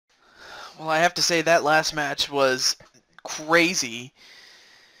Well, I have to say that last match was crazy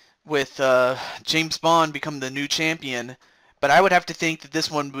with James Bond become the new champion, but I would have to think that this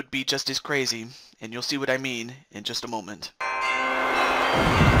one would be just as crazy, and you'll see what I mean in just a moment.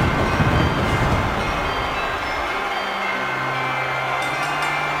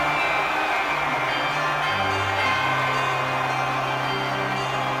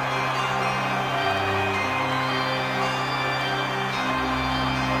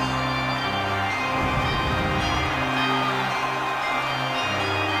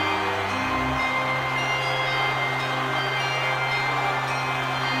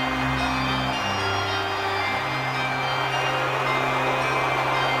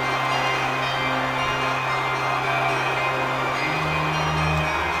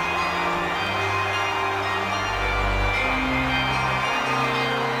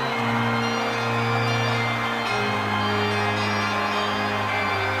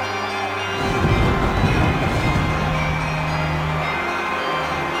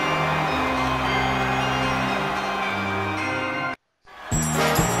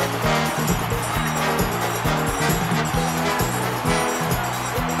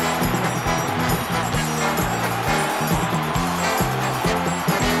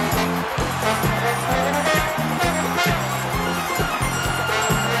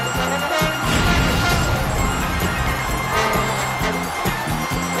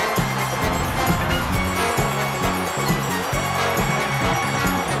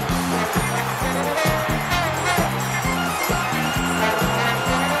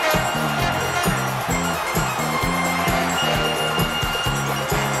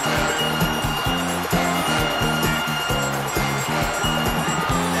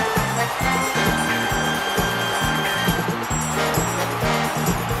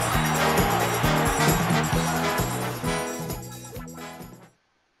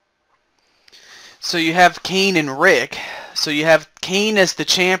 So you have Kane and Rick. So you have Kane as the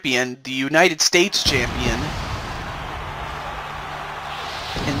champion, the United States champion.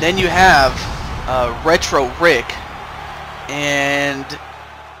 And then you have Retro Rick. And,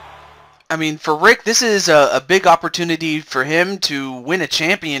 I mean, for Rick, this is a big opportunity for him to win a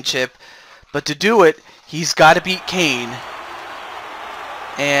championship. But to do it, he's got to beat Kane.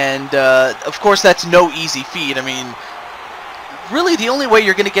 And, of course, that's no easy feat. I mean, really, the only way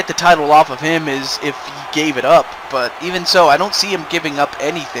you're going to get the title off of him is if he gave it up. But even so, I don't see him giving up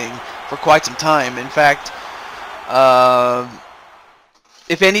anything for quite some time. In fact,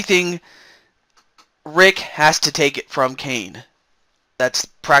 if anything, Rick has to take it from Kane. That's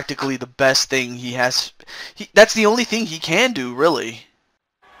practically the best thing he has. That's the only thing he can do, really.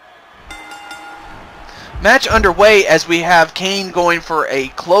 Match underway as we have Kane going for a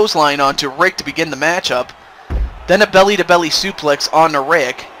clothesline onto Rick to begin the matchup. Then a belly-to-belly suplex onto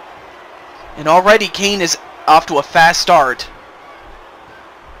Rick. And already Kane is off to a fast start.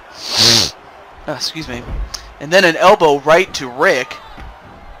 Excuse me. And then an elbow right to Rick.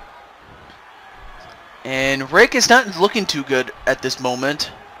 And Rick is not looking too good at this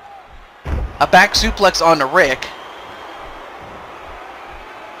moment. A back suplex onto Rick.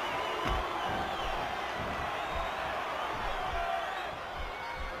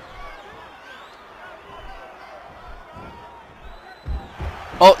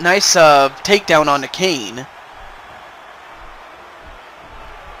 Oh, nice takedown onto Kane.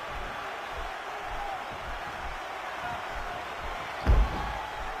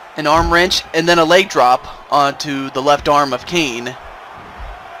 An arm wrench, and then a leg drop onto the left arm of Kane.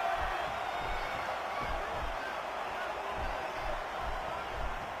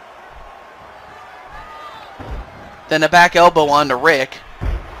 Then a back elbow onto Rick.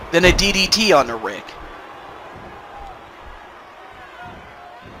 Then a DDT onto Rick.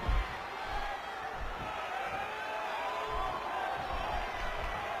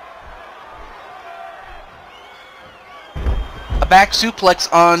 Back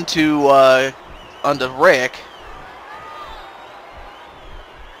suplex onto Rick.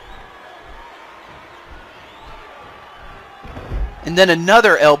 And then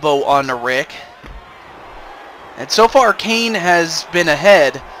another elbow onto Rick. And so far Kane has been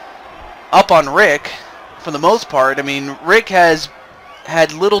ahead up on Rick for the most part. I mean, Rick has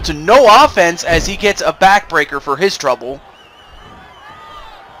had little to no offense as he gets a backbreaker for his trouble.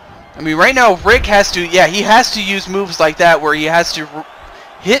 I mean, right now, Rick has to, he has to use moves like that where he has to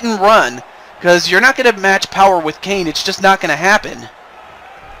hit and run, because you're not going to match power with Kane. It's just not going to happen.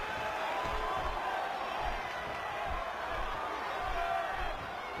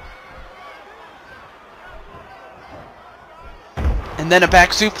 And then a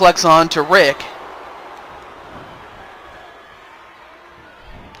back suplex on to Rick.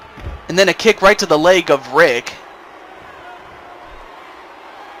 And then a kick right to the leg of Rick.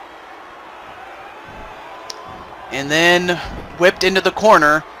 And then whipped into the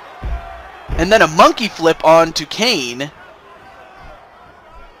corner. And then a monkey flip on to Kane.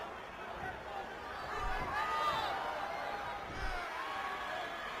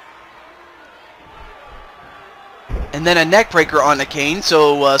 And then a neck breaker on to Kane.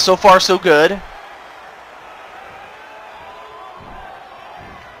 So, so far so good.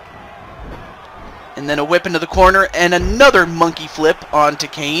 And then a whip into the corner and another monkey flip onto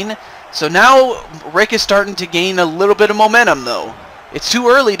Kane. So now Rick is starting to gain a little bit of momentum, though. It's too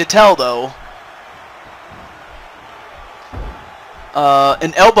early to tell, though.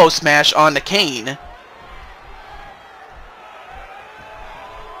 An elbow smash onto Kane.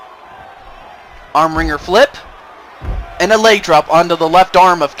 Arm wringer flip. And a leg drop onto the left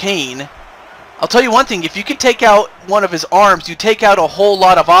arm of Kane. I'll tell you one thing, if you can take out one of his arms, you take out a whole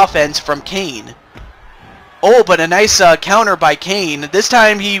lot of offense from Kane. Oh, but a nice counter by Kane. This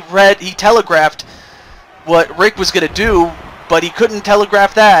time he telegraphed what Rick was going to do, but he couldn't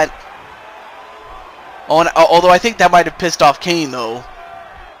telegraph that. Oh, and, although I think that might have pissed off Kane, though.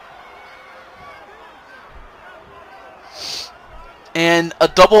 And a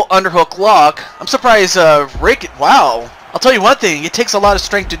double underhook lock. I'm surprised Rick... Wow. I'll tell you one thing. It takes a lot of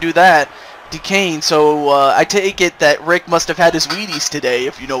strength to do that to Kane, so I take it that Rick must have had his Wheaties today,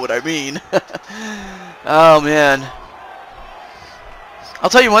 if you know what I mean. Oh, man. I'll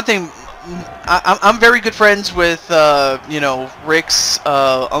tell you one thing. I'm very good friends with, you know, Rick's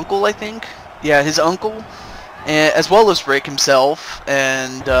uncle, I think. Yeah, his uncle, as well as Rick himself.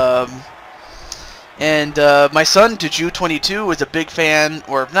 And my son, Juju22, is a big fan,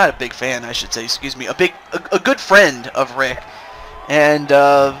 or not a big fan, I should say, excuse me, a good friend of Rick. And,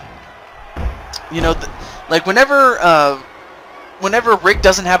 you know, like whenever Rick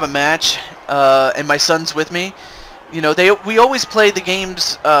doesn't have a match, and my son's with me, you know, we always play the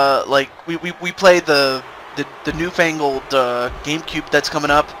games, like we play the newfangled GameCube that's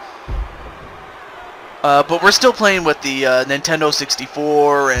coming up, but we're still playing with the Nintendo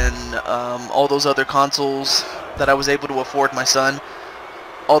 64 and all those other consoles that I was able to afford my son.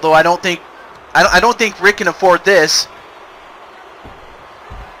 Although I don't think Rick can afford this.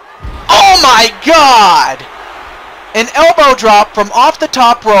 Oh my God! An elbow drop from off the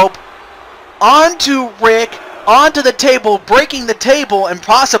top rope onto Rick, onto the table, breaking the table and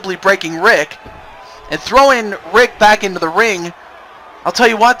possibly breaking Rick, and throwing Rick back into the ring. I'll tell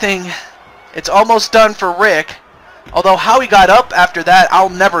you one thing, it's almost done for Rick. Although how he got up after that, I'll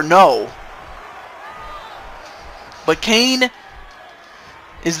never know. But Kane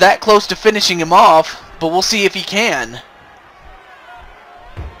is that close to finishing him off, but we'll see if he can.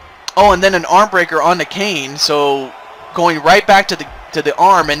 Oh, and then an arm breaker onto Kane, so going right back to the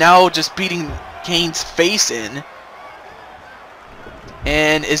arm, and now just beating Kane's face in.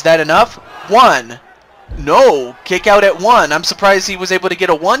 And is that enough? 1. No, kick out at 1. I'm surprised he was able to get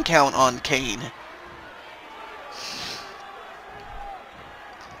a 1 count on Kane.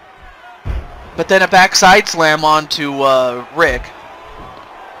 But then a backside slam onto Rick.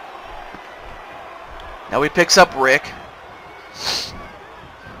 Now he picks up Rick.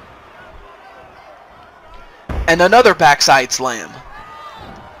 And another backside slam.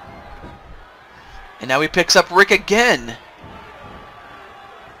 And now he picks up Rick again.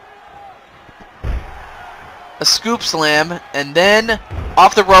 A scoop slam, and then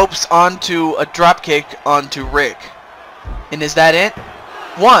off the ropes onto a drop kick onto Rick. And is that it?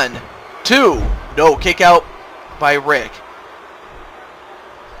 1, 2. No, kick out by Rick.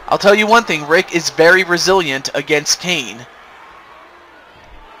 I'll tell you one thing, Rick is very resilient against Kane.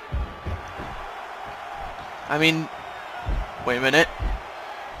 I mean, wait a minute.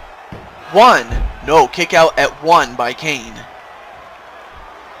 1. No, kick out at 1 by Kane.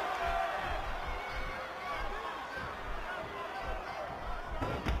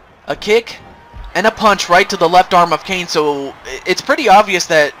 A kick and a punch right to the left arm of Kane, so it's pretty obvious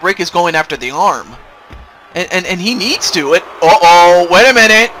that Rick is going after the arm. And he needs to. Uh-oh, wait a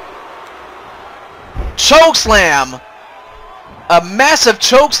minute. Choke slam. A massive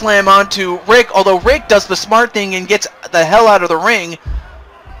choke slam onto Rick, although Rick does the smart thing and gets the hell out of the ring.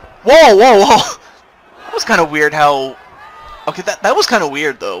 Whoa, whoa, whoa. That was kind of weird how... Okay, that was kind of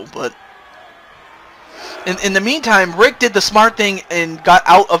weird, though, but... In the meantime, Rick did the smart thing and got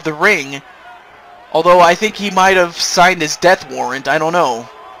out of the ring. Although I think he might have signed his death warrant. I don't know.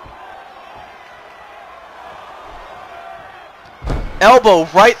 Elbow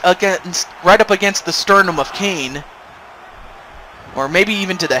right up against the sternum of Kane. Or maybe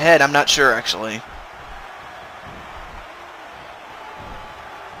even to the head. I'm not sure, actually.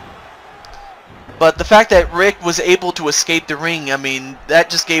 But the fact that Rick was able to escape the ring, I mean, that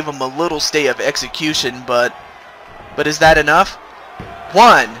just gave him a little stay of execution, but is that enough?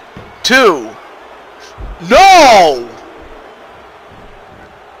 1, 2. No!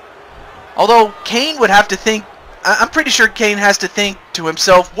 Although Kane would have to think, I'm pretty sure Kane has to think to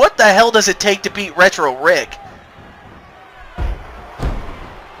himself, what the hell does it take to beat Retro Rick?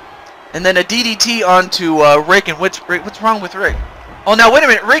 And then a DDT onto Rick, and what's wrong with Rick? Oh, now wait a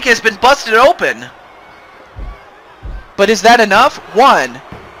minute, Rick has been busted open. But is that enough? 1,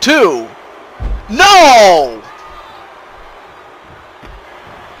 2. No!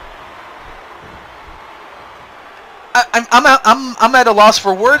 I'm at a loss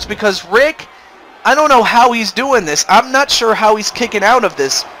for words because Rick, I don't know how he's doing this. I'm not sure how he's kicking out of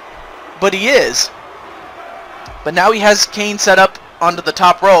this, but he is. But now he has Kane set up onto the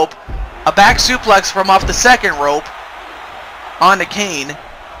top rope. A back suplex from off the second rope onto Kane.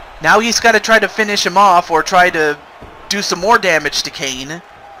 Now he's got to try to finish him off or try to do some more damage to Kane.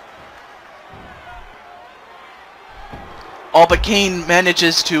 Oh, but Kane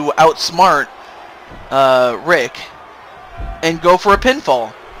manages to outsmart Rick and go for a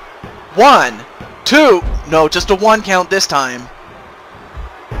pinfall. 1, 2. No, just a 1 count this time.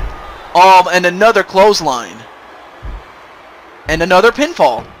 Oh, and another clothesline. And another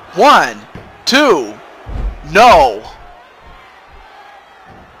pinfall. 1, 2. No.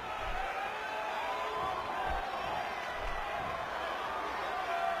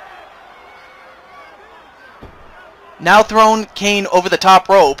 Now throwing Kane over the top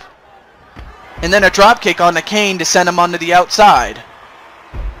rope. And then a dropkick on the Kane to send him onto the outside.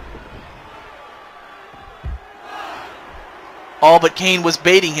 Oh, but Kane was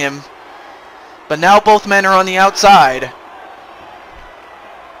baiting him. But now both men are on the outside.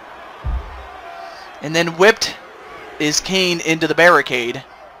 And then whipped is Kane into the barricade.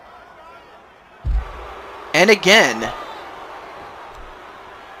 And again.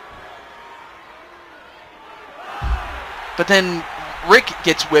 But then Rick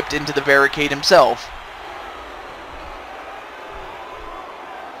gets whipped into the barricade himself.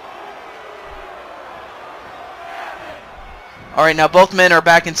 Alright, now both men are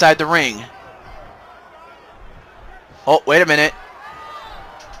back inside the ring. Oh, wait a minute.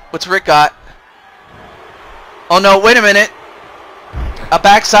 What's Rick got? Oh no, wait a minute. A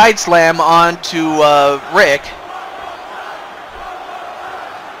backside slam onto Rick.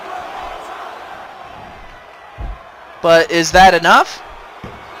 But is that enough?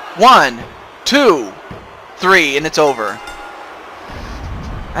 1, 2, 3, and it's over.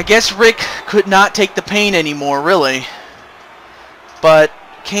 I guess Rick could not take the pain anymore, really. But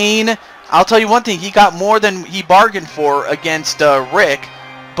Kane, I'll tell you one thing, he got more than he bargained for against Rick,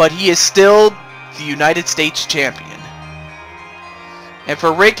 but he is still the United States champion. And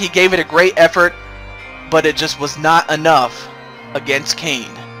for Rick, he gave it a great effort, but it just was not enough against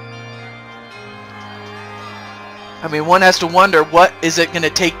Kane. I mean, one has to wonder, what is it going to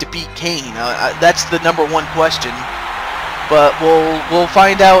take to beat Kane? That's the #1 question. But we'll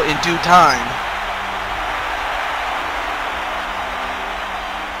find out in due time.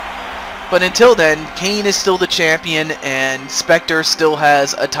 But until then, Kane is still the champion, and Spectre still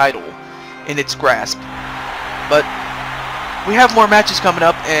has a title in its grasp. But we have more matches coming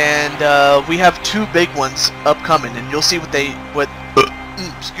up, and we have 2 big ones upcoming, and you'll see what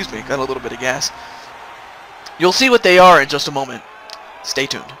excuse me, got a little bit of gas. You'll see what they are in just a moment. Stay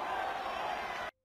tuned.